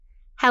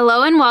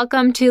Hello and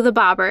welcome to The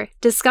Bobber,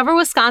 Discover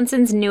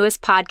Wisconsin's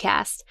newest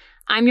podcast.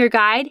 I'm your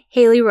guide,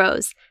 Haley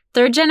Rose,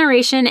 third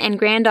generation and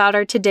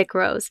granddaughter to Dick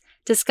Rose,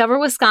 Discover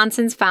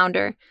Wisconsin's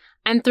founder.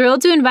 I'm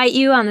thrilled to invite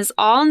you on this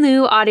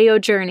all-new audio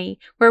journey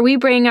where we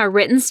bring our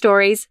written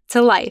stories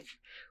to life.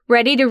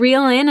 Ready to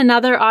reel in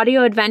another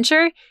audio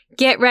adventure?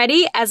 Get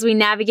ready as we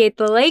navigate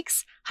the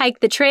lakes, hike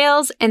the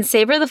trails, and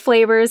savor the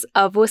flavors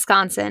of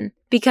Wisconsin.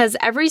 Because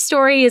every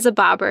story is a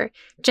bobber,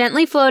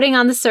 gently floating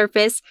on the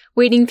surface,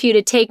 waiting for you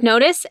to take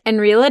notice and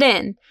reel it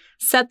in.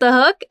 Set the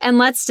hook and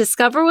let's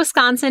discover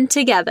Wisconsin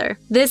together.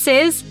 This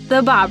is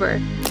The Bobber.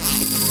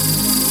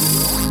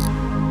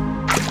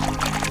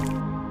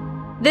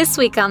 This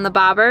week on The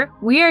Bobber,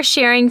 we are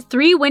sharing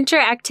 3 winter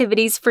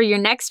activities for your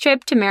next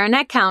trip to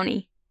Marinette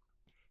County.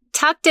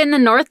 Tucked in the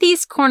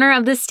northeast corner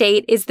of the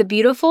state is the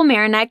beautiful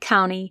Marinette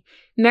County.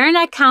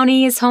 Marinette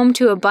County is home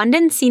to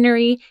abundant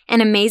scenery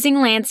and amazing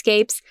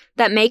landscapes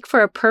that make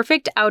for a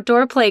perfect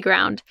outdoor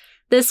playground.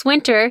 This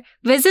winter,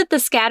 visit the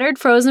scattered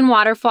frozen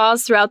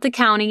waterfalls throughout the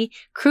county,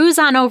 cruise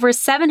on over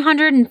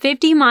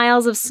 750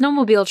 miles of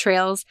snowmobile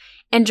trails,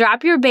 and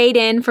drop your bait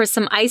in for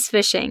some ice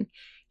fishing.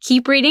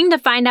 Keep reading to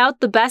find out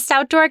the best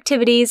outdoor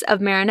activities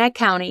of Marinette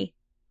County.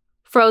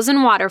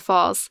 Frozen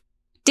waterfalls.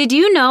 Did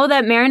you know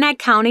that Marinette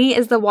County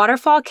is the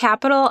waterfall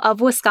capital of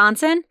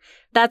Wisconsin?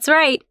 That's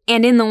right,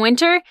 and in the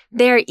winter,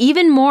 they are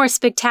even more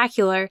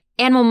spectacular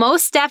and will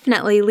most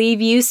definitely leave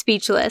you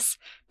speechless.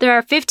 There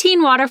are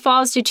 15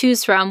 waterfalls to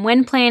choose from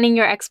when planning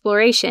your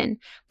exploration,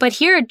 but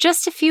here are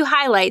just a few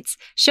highlights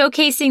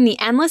showcasing the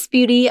endless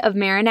beauty of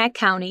Marinette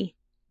County.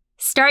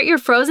 Start your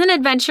frozen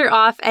adventure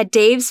off at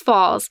Dave's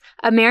Falls,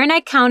 a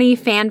Marinette County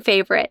fan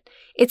favorite.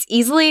 It's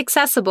easily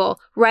accessible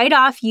right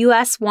off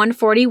US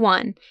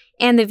 141,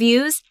 and the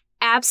views,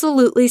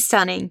 absolutely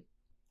stunning.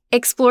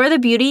 Explore the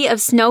beauty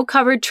of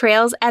snow-covered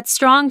trails at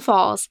Strong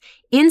Falls,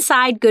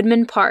 inside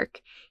Goodman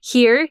Park.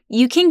 Here,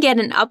 you can get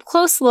an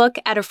up-close look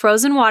at a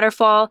frozen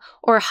waterfall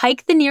or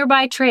hike the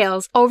nearby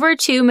trails over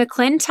to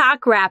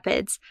McClintock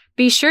Rapids.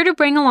 Be sure to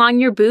bring along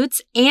your boots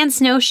and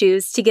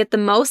snowshoes to get the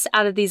most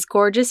out of these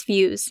gorgeous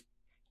views.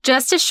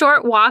 Just a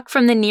short walk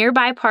from the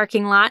nearby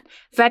parking lot,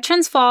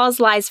 Veterans Falls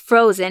lies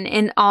frozen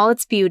in all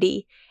its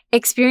beauty.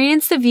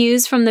 Experience the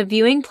views from the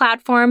viewing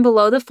platform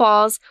below the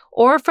falls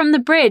or from the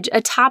bridge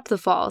atop the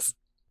falls.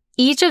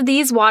 Each of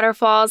these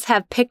waterfalls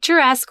have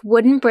picturesque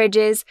wooden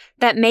bridges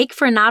that make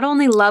for not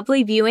only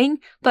lovely viewing,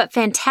 but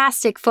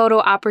fantastic photo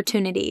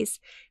opportunities.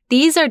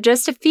 These are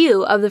just a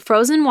few of the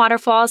frozen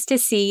waterfalls to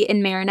see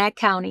in Marinette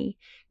County.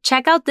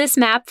 Check out this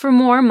map for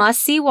more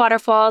must-see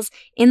waterfalls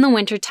in the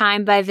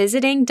wintertime by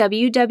visiting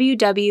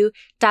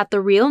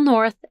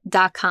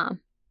www.therealnorth.com.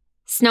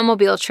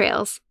 Snowmobile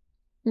trails.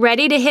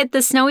 Ready to hit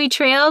the snowy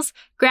trails?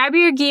 Grab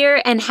your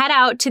gear and head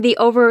out to the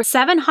over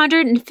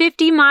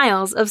 750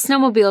 miles of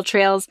snowmobile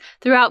trails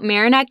throughout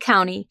Marinette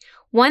County.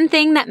 One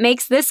thing that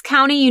makes this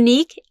county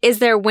unique is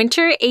their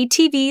winter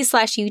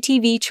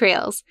ATV/UTV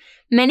trails.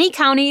 Many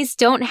counties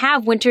don't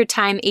have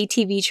wintertime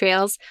ATV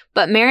trails,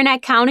 but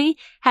Marinette County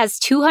has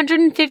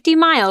 250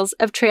 miles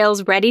of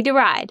trails ready to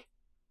ride.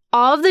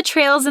 All of the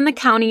trails in the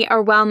county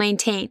are well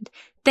maintained,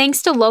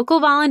 thanks to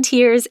local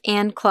volunteers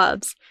and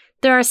clubs.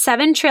 There are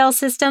 7 trail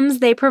systems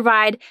they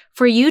provide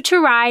for you to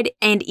ride,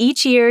 and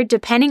each year,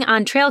 depending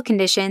on trail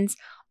conditions,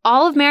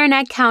 all of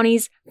Marinette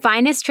County's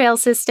finest trail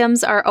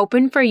systems are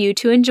open for you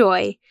to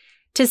enjoy.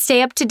 To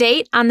stay up to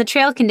date on the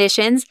trail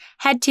conditions,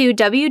 head to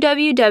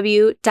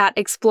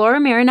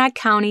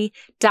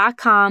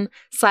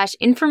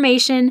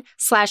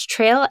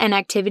www.exploremarinettecounty.com/information/trail and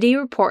activity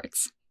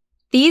reports.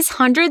 These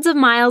hundreds of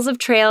miles of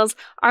trails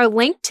are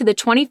linked to the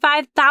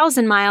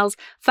 25,000 miles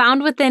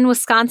found within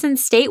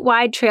Wisconsin's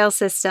statewide trail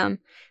system.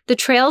 The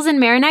trails in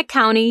Marinette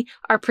County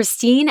are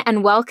pristine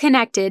and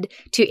well-connected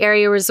to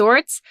area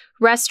resorts,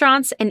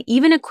 restaurants, and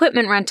even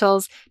equipment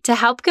rentals to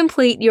help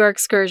complete your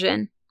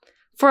excursion.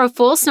 For a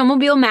full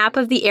snowmobile map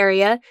of the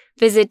area,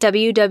 visit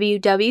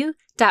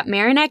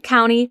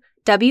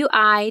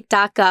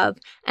www.marinettecountywi.gov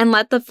and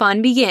let the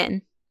fun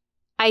begin.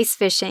 Ice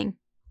fishing.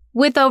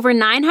 With over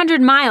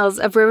 900 miles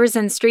of rivers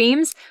and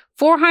streams,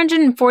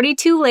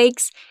 442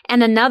 lakes,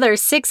 and another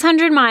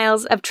 600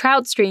 miles of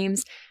trout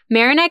streams,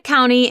 Marinette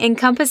County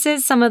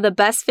encompasses some of the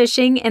best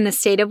fishing in the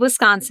state of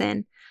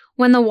Wisconsin.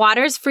 When the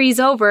waters freeze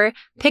over,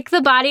 pick the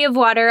body of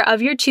water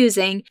of your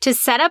choosing to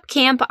set up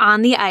camp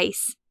on the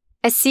ice.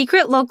 A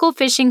secret local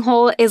fishing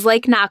hole is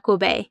Lake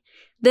Naquabe.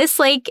 This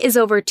lake is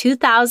over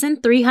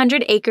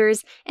 2,300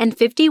 acres and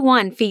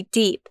 51 feet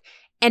deep.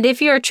 And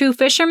if you're a true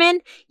fisherman,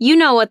 you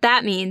know what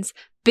that means.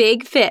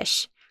 Big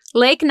fish.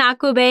 Lake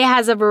Naquabe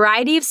has a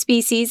variety of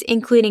species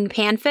including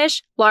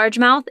panfish,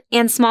 largemouth,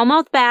 and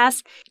smallmouth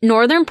bass,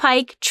 northern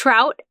pike,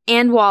 trout,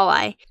 and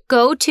walleye.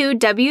 Go to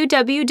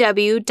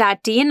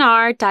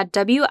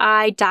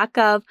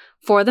www.dnr.wi.gov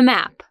for the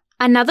map.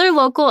 Another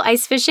local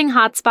ice fishing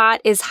hotspot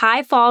is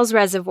High Falls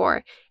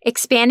Reservoir,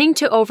 expanding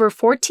to over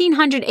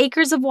 1,400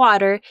 acres of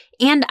water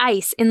and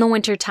ice in the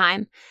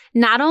wintertime.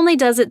 Not only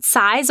does its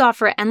size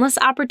offer endless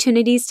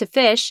opportunities to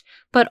fish,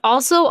 but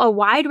also a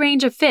wide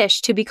range of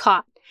fish to be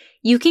caught.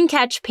 you can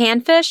catch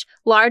panfish,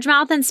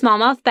 largemouth and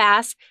smallmouth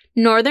bass,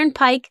 northern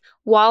pike,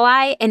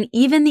 walleye, and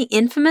even the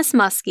infamous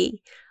muskie.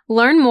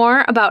 Learn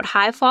more about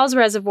High Falls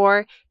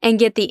Reservoir and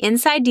get the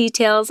inside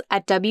details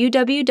at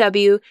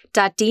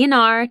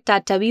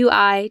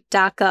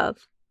www.dnr.wi.gov.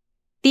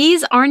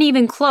 These aren't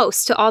even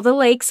close to all the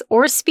lakes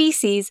or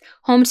species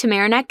home to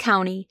Marinette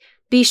County.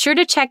 Be sure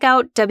to check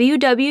out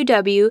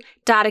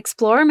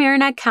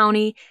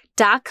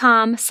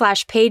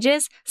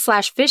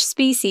www.exploremarinettecounty.com/pages/fish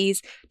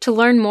species to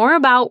learn more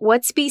about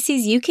what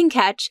species you can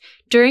catch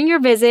during your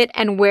visit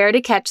and where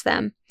to catch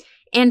them.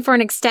 And for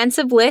an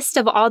extensive list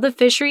of all the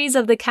fisheries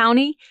of the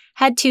county,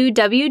 head to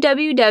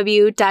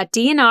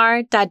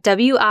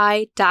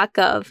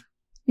www.dnr.wi.gov.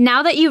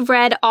 Now that you've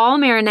read all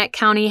Marinette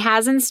County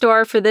has in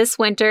store for this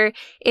winter,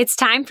 it's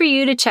time for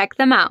you to check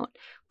them out.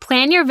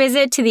 Plan your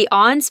visit to the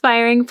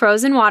awe-inspiring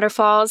frozen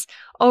waterfalls,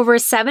 over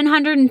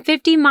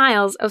 750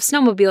 miles of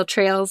snowmobile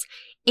trails,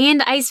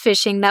 and ice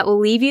fishing that will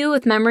leave you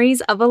with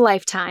memories of a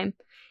lifetime.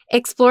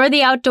 Explore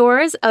the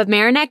outdoors of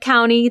Marinette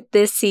County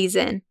this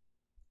season.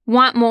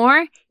 Want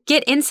more?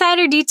 Get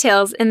insider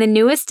details in the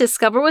newest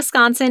Discover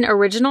Wisconsin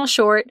original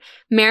short,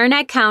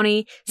 Marinette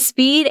County,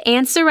 Speed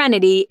and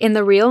Serenity in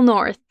the Real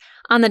North,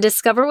 on the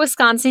Discover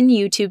Wisconsin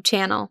YouTube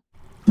channel.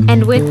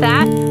 And with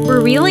that, we're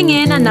reeling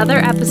in another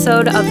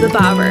episode of The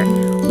Bobber.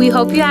 We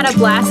hope you had a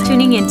blast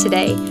tuning in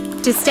today.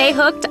 To stay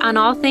hooked on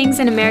all things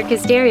in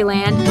America's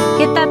Dairyland,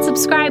 hit that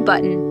subscribe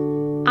button.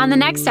 On the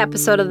next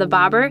episode of The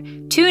Bobber,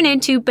 tune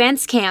into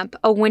Bent's Camp,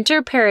 a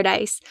winter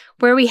paradise,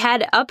 where we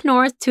head up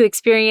north to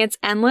experience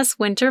endless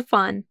winter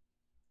fun.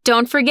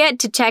 Don't forget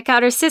to check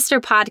out our sister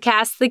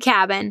podcast, The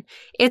Cabin.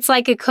 It's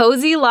like a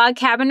cozy log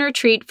cabin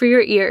retreat for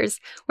your ears,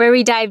 where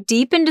we dive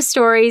deep into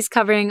stories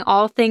covering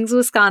all things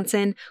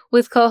Wisconsin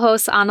with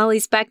co-hosts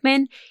Annalise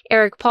Beckman,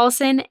 Eric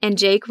Paulson, and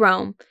Jake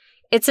Rome.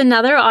 It's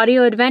another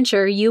audio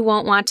adventure you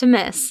won't want to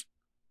miss.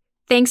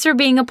 Thanks for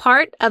being a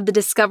part of the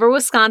Discover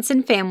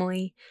Wisconsin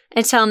family.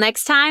 Until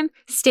next time,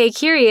 stay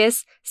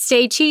curious,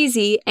 stay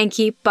cheesy, and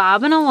keep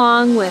bobbing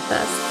along with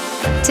us.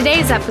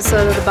 Today's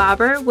episode of The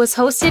Bobber was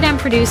hosted and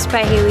produced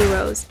by Haley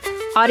Rose,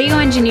 audio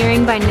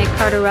engineering by Nick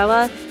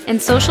Cardarella,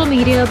 and social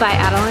media by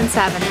Adeline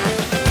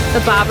Savanath.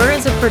 The Bobber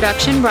is a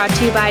production brought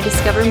to you by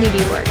Discover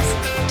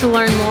MediaWorks. To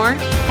learn more,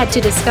 head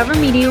to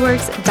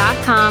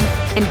discovermediaworks.com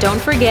and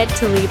don't forget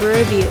to leave a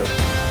review.